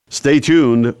Stay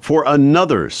tuned for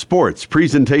another sports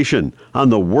presentation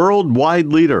on the worldwide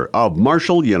leader of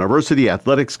Marshall University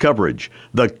athletics coverage,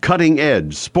 the Cutting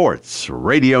Edge Sports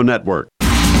Radio Network.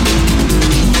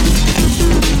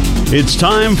 It's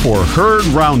time for Herd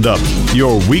Roundup,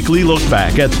 your weekly look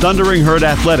back at Thundering Herd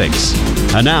athletics.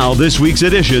 And now, this week's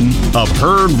edition of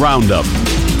Herd Roundup.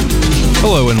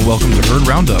 Hello and welcome to Herd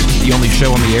Roundup, the only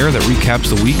show on the air that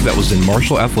recaps the week that was in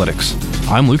Marshall athletics.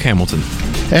 I'm Luke Hamilton.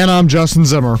 And I'm Justin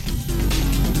Zimmer.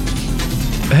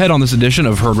 Ahead on this edition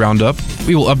of Herd Roundup,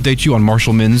 we will update you on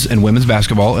Marshall men's and women's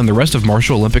basketball and the rest of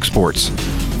Marshall Olympic sports.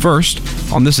 First,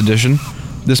 on this edition,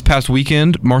 this past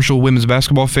weekend, Marshall women's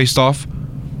basketball faced off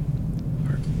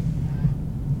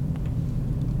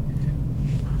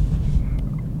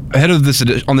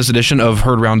on this edition of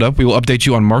Herd Roundup, we will update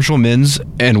you on Marshall men's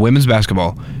and women's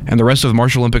basketball and the rest of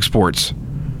Marshall Olympic sports.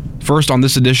 First, on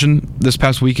this edition, this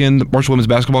past weekend, Marshall women's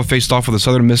basketball faced off with the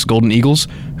Southern Miss Golden Eagles,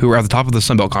 who were at the top of the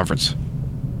Sun Belt Conference.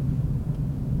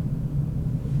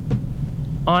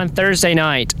 On Thursday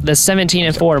night, the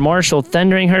 17-4 Marshall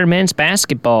Thundering Herd men's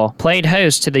basketball played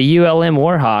host to the ULM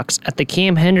Warhawks at the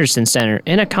Cam Henderson Center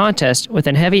in a contest with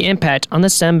a heavy impact on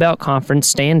the Sun Belt Conference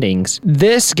standings.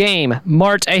 This game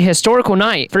marked a historical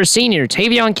night for senior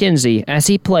Tavion Kinsey as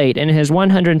he played in his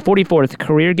 144th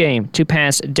career game to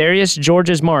pass Darius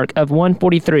George's mark of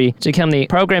 143 to become the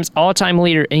program's all-time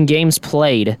leader in games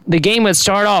played. The game would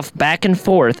start off back and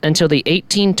forth until the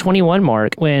 18-21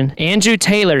 mark when Andrew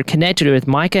Taylor connected with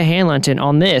Micah Hanlonton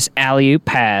on this alley-oop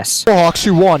pass. Hawks,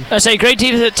 who won? I say great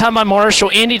defense time by Marshall.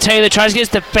 Andy Taylor tries to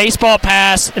get the baseball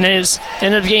pass and ended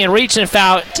up getting a reaching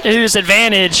foul to his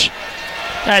advantage.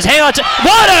 As Hanlonton,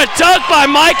 what a dunk by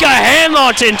Micah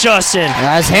Hanlonton, Justin.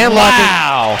 As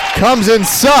Hanlonton comes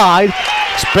inside,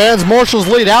 expands Marshall's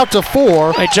lead out to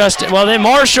 4. Hey, Justin. Well, then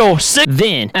Marshall.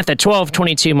 Then, at the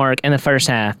 12:22 mark in the first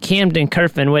half, Camden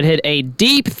Kerfman would hit a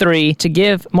deep three to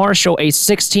give Marshall a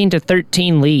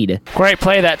 16-13 lead. Great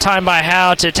play that time by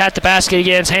Howe to tap the basket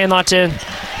against Hanlonton.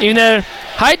 Even though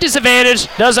height disadvantage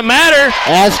doesn't matter.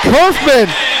 As Kerfman,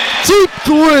 deep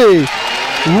three,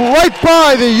 right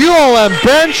by the ULM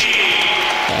bench.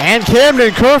 And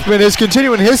Camden Kerfman is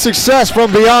continuing his success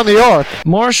from beyond the arc.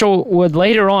 Marshall would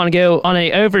later on go on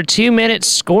a over 2-minute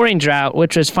scoring drought,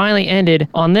 which was finally ended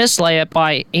on this layup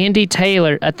by Andy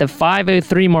Taylor at the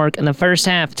 5:03 mark in the first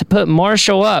half to put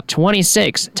Marshall up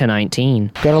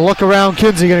 26-19. Gonna look around.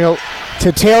 Kinsey gonna go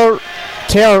to Taylor.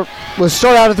 Taylor will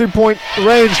start out at 3-point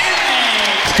range.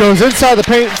 Goes inside the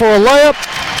paint for a layup.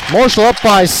 Marshall up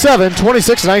by 7,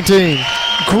 26-19.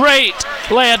 Great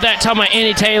layup that time by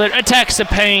Andy Taylor. Attacks the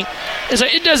paint.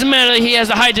 It doesn't matter that he has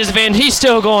the height disadvantage. He's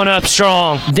still going up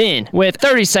strong. Then, with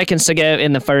 30 seconds to go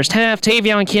in the first half,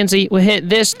 Tavion Kinsey will hit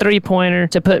this three-pointer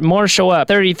to put Marshall up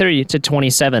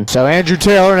 33-27. So Andrew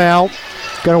Taylor now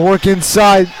going to work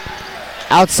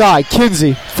outside.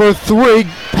 Kinsey for 3.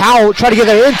 Powell try to get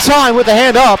there in time with the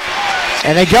hand up,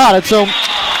 and they got it. So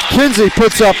Kinsey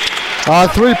puts up a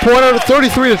three-pointer,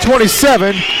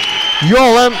 33-27.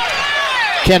 ULM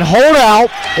can hold out.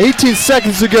 18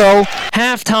 seconds to go.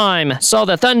 Halftime saw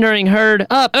the Thundering Herd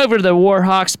up over the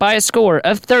Warhawks by a score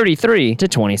of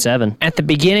 33-27. At the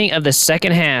beginning of the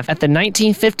second half, at the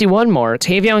 19:51 mark,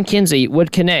 Tavion Kinsey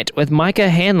would connect with Micah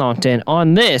Hanlonton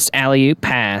on this alley-oop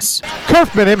pass.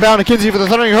 Kerfman inbound to Kinsey for the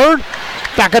Thundering Herd.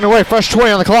 Back underway, fresh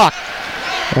 20 on the clock.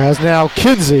 As now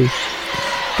Kinsey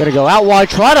gonna go out wide,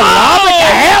 try to lob it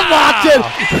to Hanlonton.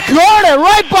 Guarded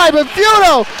right by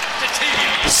Buffino.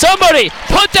 Somebody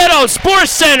put that on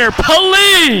Sports Center,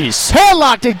 please!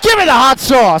 Hanlonton, give me the hot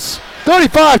sauce.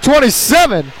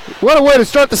 35-27. What a way to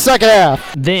start the second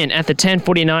half. Then, at the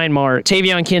 10:49 mark,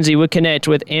 Tavion Kinsey would connect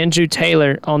with Andrew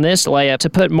Taylor on this layup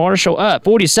to put Marshall up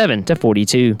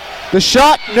 47-42. The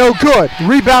shot, no good.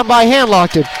 Rebound by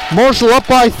Hanlonton. Marshall up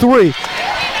by 3.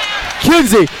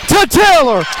 Kinsey to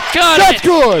Taylor. That's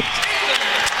good.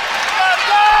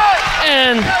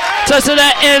 And so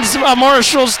that ends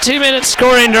Marshall's 2-minute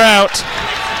scoring drought.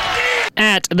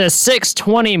 At the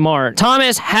 6:20 mark,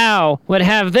 Thomas Howe would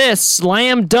have this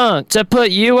slam dunk to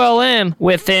put ULM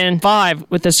within 5,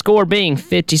 with the score being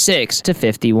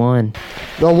 56-51.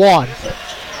 The 1.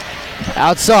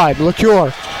 Outside,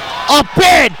 LaCure. Up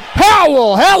in!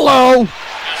 Howell, hello!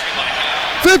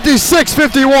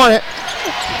 56-51.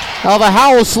 Of a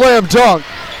Howell slam dunk.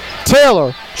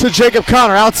 Taylor to Jacob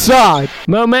Connor outside.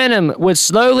 Momentum would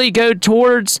slowly go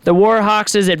towards the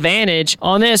Warhawks' advantage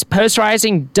on this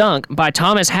posterizing dunk by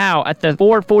Thomas Howe at the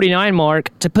 4:49 mark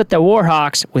to put the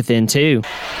Warhawks within 2.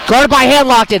 Guarded by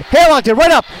Hanlonton. Hanlonton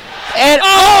right up. And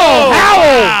Howell!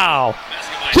 Wow!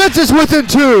 Gets us within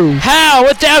 2. Howe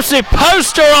with the absolute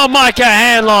poster on Micah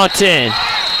Hanlonton.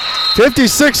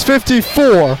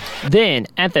 56-54. Then,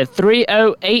 at the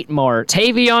 3:08 mark,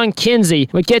 Tavion Kinsey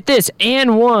would get this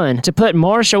and one to put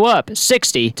Marshall up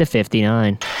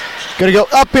 60-59. Gonna go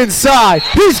up inside.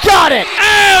 He's got it!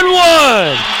 And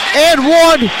one! And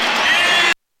one.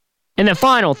 In the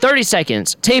final 30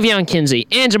 seconds, Tavion Kinsey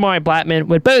and Jamari Blackman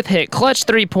would both hit clutch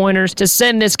three-pointers to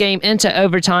send this game into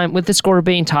overtime, with the score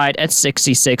being tied at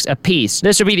 66 apiece.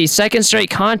 This would be the second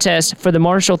straight contest for the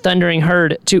Marshall Thundering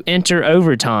Herd to enter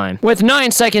overtime. With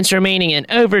 9 seconds remaining in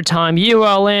overtime,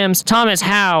 ULM's Thomas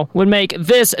Howe would make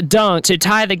this dunk to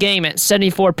tie the game at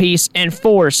 74 apiece and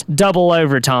force double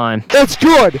overtime. That's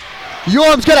good.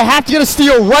 ULM's gonna have to get a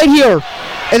steal right here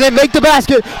and then make the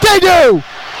basket. They do!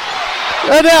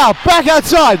 And now, back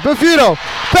outside, Buffino,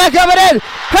 back up and in,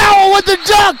 Howell with the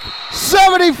dunk,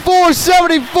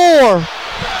 74-74.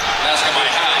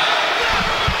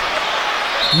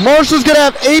 Marshall's going to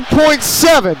have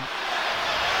 8.7.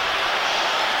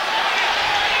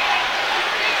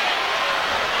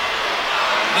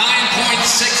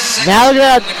 Now they're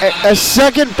going to have a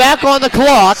second back on the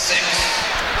clock.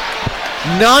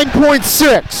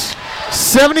 9.6,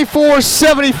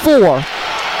 74-74.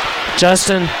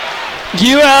 Justin.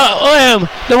 ULM,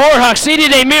 the Warhawks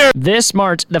needed a miracle. This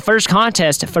marked the first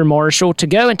contest for Marshall to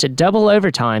go into double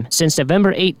overtime since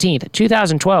November 18th,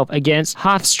 2012 against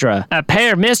Hofstra. A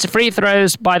pair of missed free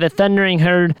throws by the Thundering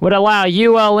Herd would allow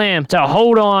ULM to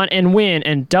hold on and win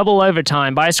in double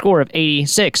overtime by a score of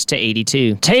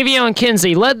 86-82. Tavion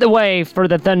Kinsey led the way for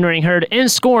the Thundering Herd in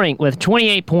scoring with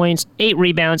 28 points, 8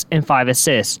 rebounds, and 5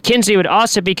 assists. Kinsey would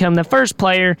also become the first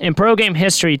player in program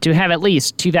history to have at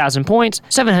least 2,000 points,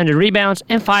 700 rebounds,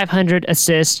 and 500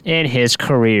 assists in his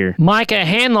career. Micah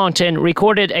Hanlongton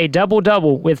recorded a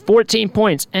double-double with 14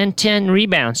 points and 10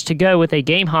 rebounds to go with a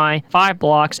game-high 5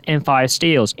 blocks and 5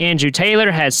 steals. Andrew Taylor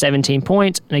had 17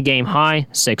 points and a game-high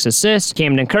 6 assists.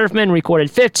 Camden Kerfman recorded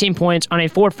 15 points on a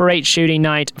 4-for-8 shooting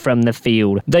night from the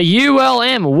field. The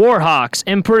ULM Warhawks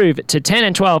improved to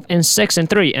 10-12 and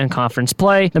 6-3 in conference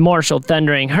play. The Marshall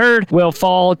Thundering Herd will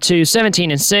fall to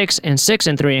 17-6 and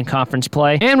 6-3 in conference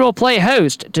play and will play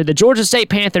host to the Georgia State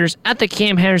Panthers at the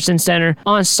Cam Henderson Center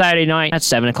on Saturday night at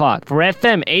 7 o'clock. For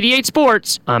FM 88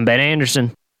 Sports, I'm Ben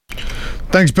Anderson.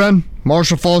 Thanks, Ben.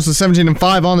 Marshall falls to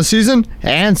 17-5 on the season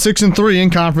and 6-3 in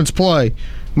conference play.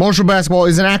 Marshall basketball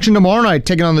is in action tomorrow night,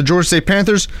 taking on the Georgia State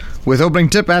Panthers with opening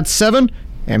tip at 7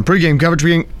 and pregame coverage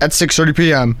beginning at 6:30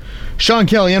 p.m. Sean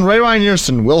Kelly and Ray Ryan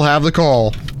Yerson will have the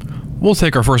call. We'll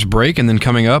take our first break, and then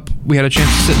coming up, we had a chance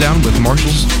to sit down with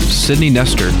Marshall's Sydney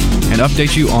Nestor and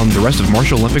update you on the rest of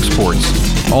Marshall Olympic sports.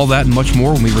 All that and much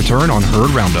more when we return on Herd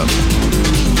Roundup.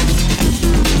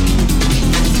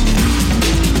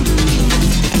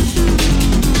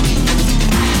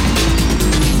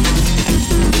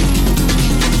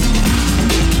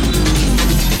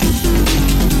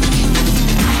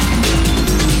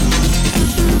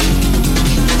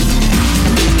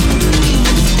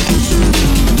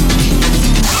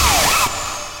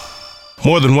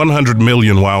 More than 100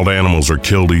 million wild animals are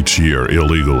killed each year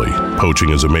illegally. Poaching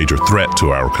is a major threat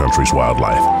to our country's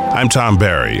wildlife. I'm Tom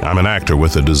Barry. I'm an actor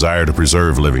with a desire to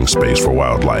preserve living space for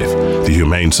wildlife. The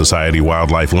Humane Society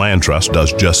Wildlife Land Trust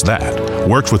does just that.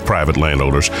 Works with private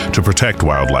landowners to protect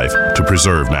wildlife, to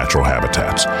preserve natural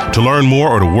habitats. To learn more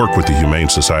or to work with the Humane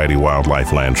Society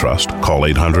Wildlife Land Trust, call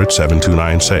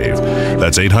 800-729-SAVE.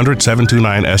 That's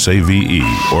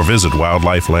 800-729-SAVE or visit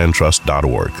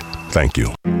wildlifelandtrust.org. Thank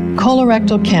you.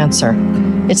 Colorectal cancer.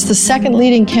 It's the second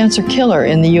leading cancer killer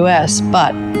in the U.S.,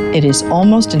 but it is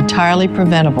almost entirely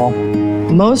preventable.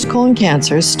 Most colon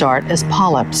cancers start as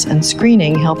polyps, and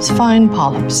screening helps find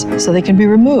polyps so they can be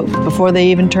removed before they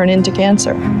even turn into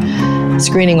cancer.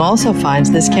 Screening also finds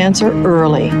this cancer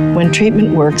early, when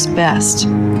treatment works best.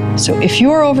 So if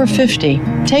you're over 50,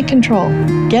 take control.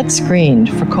 Get screened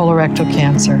for colorectal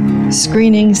cancer.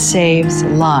 Screening saves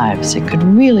lives. It could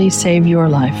really save your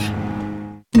life.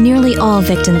 Nearly all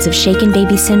victims of shaken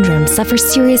baby syndrome suffer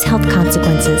serious health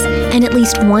consequences, and at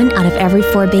least 1 out of every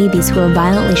 4 babies who are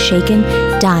violently shaken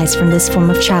dies from this form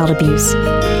of child abuse.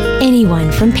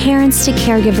 Anyone, from parents to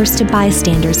caregivers to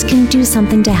bystanders, can do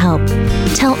something to help.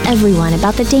 Tell everyone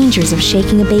about the dangers of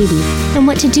shaking a baby and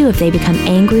what to do if they become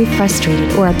angry,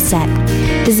 frustrated, or upset.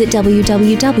 Visit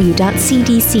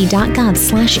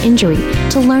www.cdc.gov/injury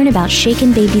to learn about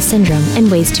shaken baby syndrome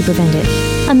and ways to prevent it.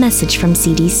 A message from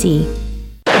CDC.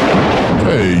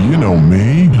 Hey, you know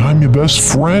me. I'm your best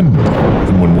friend.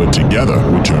 And when we're together,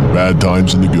 we turn bad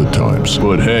times into good times.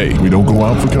 But hey, we don't go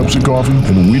out for cups of coffee,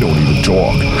 and we don't even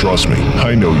talk. Trust me,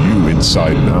 I know you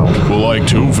inside and out. We're like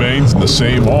 2 veins in the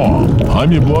same arm.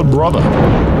 I'm your blood brother.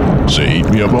 So heat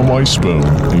me up on my spoon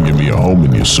and give me a home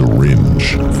in your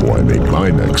syringe before I make my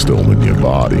next home in your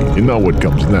body. You know what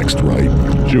comes next, right?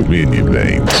 Shoot me in your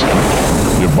veins.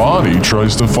 Your body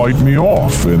tries to fight me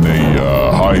off in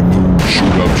a high noon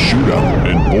shootout.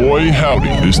 And boy,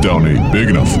 howdy, this town ain't big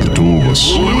enough for the two of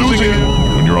us.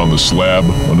 When you're on the slab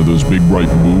under those big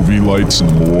bright movie lights in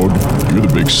the morgue, you're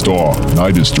the big star, and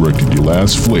I just directed your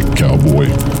last flick, cowboy.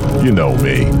 You know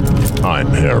me. I'm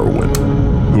heroin.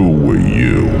 Who were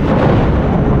you?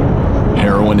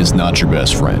 Heroin is not your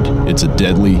best friend. It's a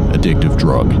deadly, addictive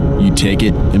drug. You take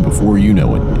it, and before you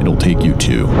know it, it'll take you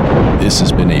too. This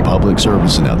has been a public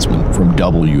service announcement from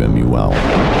WMUL.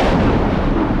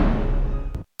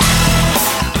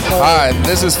 Hi,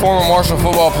 this is former Marshall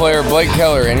football player Blake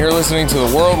Keller, and you're listening to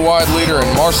the worldwide leader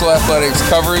in Marshall athletics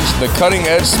coverage, the Cutting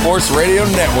Edge Sports Radio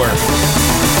Network.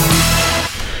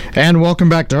 And welcome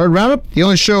back to Herd Roundup, the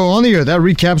only show on the air that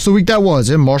recaps the week that was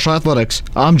in Marshall athletics.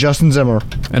 I'm Justin Zimmer.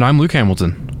 And I'm Luke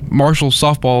Hamilton. Marshall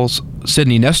softball's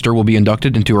Sydney Nestor will be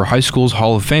inducted into her high school's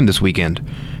Hall of Fame this weekend.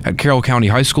 At Carroll County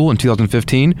High School in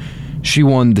 2015, she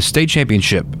won the state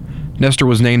championship. Nestor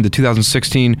was named the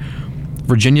 2016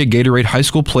 Virginia Gatorade High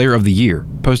School Player of the Year,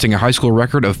 posting a high school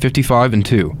record of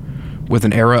 55-2 with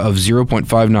an ERA of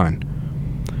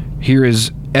 0.59. Here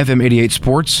is FM 88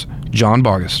 Sports' John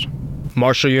Boggist.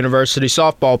 Marshall University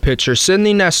softball pitcher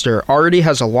Sydney Nestor already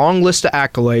has a long list of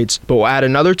accolades, but will add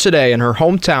another today in her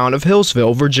hometown of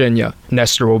Hillsville, Virginia.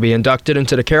 Nestor will be inducted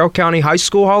into the Carroll County High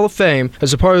School Hall of Fame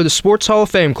as a part of the Sports Hall of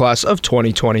Fame class of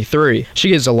 2023. She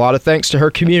gives a lot of thanks to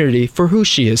her community for who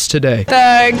she is today.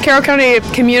 The Carroll County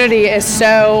community is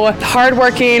so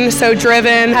hardworking, so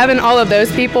driven. Having all of those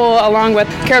people along with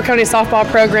Carroll County softball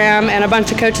program and a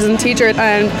bunch of coaches and teachers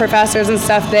and professors and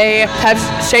stuff, they have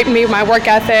shaped me, my work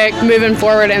ethic, moving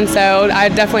forward, and so I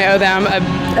definitely owe them a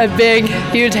big,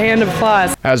 huge hand of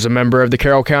applause. As a member of the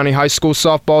Carroll County High School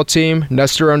softball team,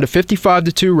 Nestor owned a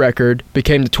 55-2 record,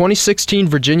 became the 2016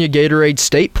 Virginia Gatorade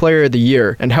State Player of the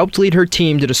Year, and helped lead her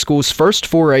team to the school's first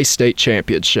 4A state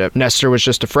championship. Nestor was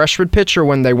just a freshman pitcher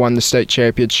when they won the state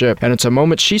championship, and it's a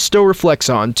moment she still reflects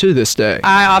on to this day.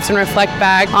 I often reflect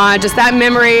back on just that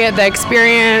memory, the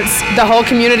experience. The whole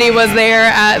community was there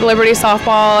at Liberty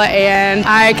Softball, and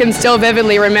I can still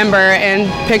vividly remember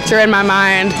and picture in my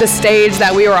mind the stage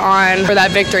that we were on for that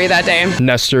victory that day.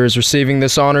 Nestor is receiving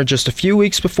this honor just a few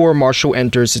weeks before Marshall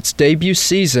enters its debut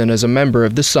season as a member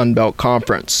of the Sun Belt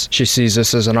Conference. She sees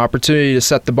this as an opportunity to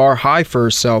set the bar high for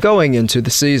herself going into the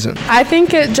season. I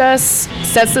think it just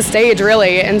sets the stage,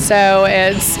 really, and so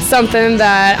it's something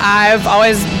that I've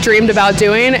always dreamed about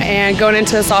doing, and going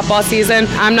into the softball season,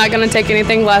 I'm not going to take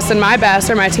anything less than my best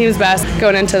or my team's best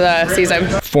going into the season.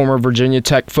 Former Virginia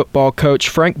Tech football coach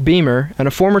Frank Beamer and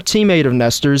a former teammate of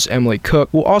Nestor's, Emily Cook,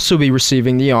 will also be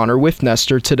receiving the honor with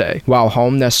Nestor today. While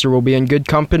home, Nestor will be in good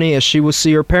company as she will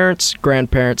see her parents,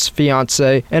 grandparents,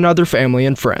 fiancé, and other family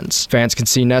and friends. Fans can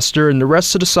see Nestor and the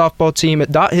rest of the softball team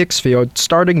at Dot Hicks Field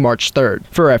starting March 3rd.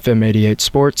 For FM 88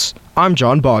 Sports, I'm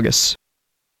John Boggis.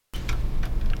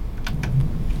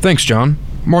 Thanks, John.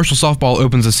 Marshall softball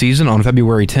opens the season on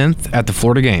February 10th at the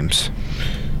Florida Games.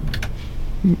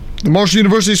 The Marshall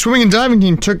University swimming and diving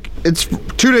team took its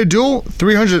two-day duel,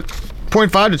 300.5 to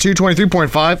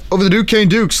 223.5, over the Duquesne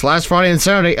Dukes last Friday and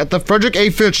Saturday at the Frederick A.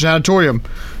 Fitch Auditorium.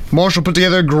 Marshall put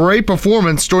together a great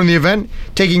performance during the event,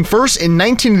 taking first in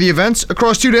 19 of the events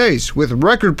across 2 days, with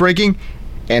record-breaking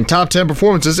and top 10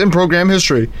 performances in program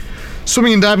history.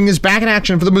 Swimming and diving is back in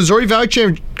action for the Missouri Valley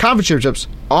Conference Championships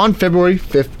on February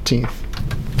 15th.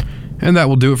 And that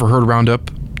will do it for Herd Roundup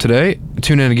today.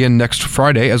 Tune in again next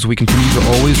Friday as we continue to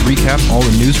always recap all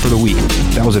the news for the week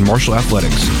that was in Marshall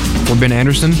athletics. For Ben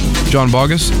Anderson, John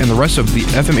Boggis, and the rest of the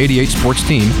FM 88 sports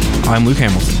team, I'm Luke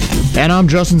Hamilton. And I'm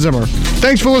Justin Zimmer.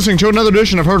 Thanks for listening to another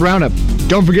edition of Herd Roundup.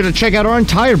 Don't forget to check out our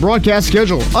entire broadcast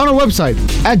schedule on our website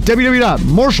at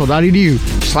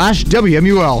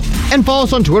www.marshall.edu/WMUL and follow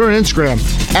us on Twitter and Instagram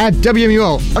at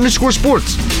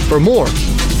WMUL_sports for more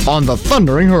on the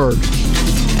Thundering Herd.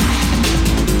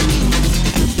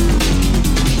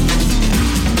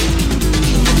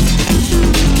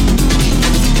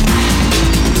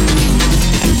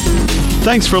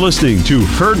 Thanks for listening to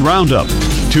Herd Roundup.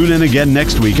 Tune in again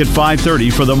next week at 5:30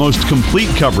 for the most complete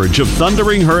coverage of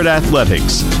Thundering Herd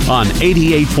athletics on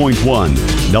 88.1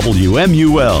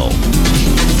 WMUL.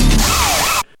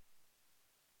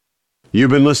 You've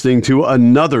been listening to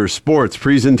another sports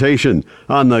presentation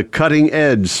on the Cutting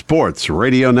Edge Sports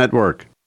Radio Network.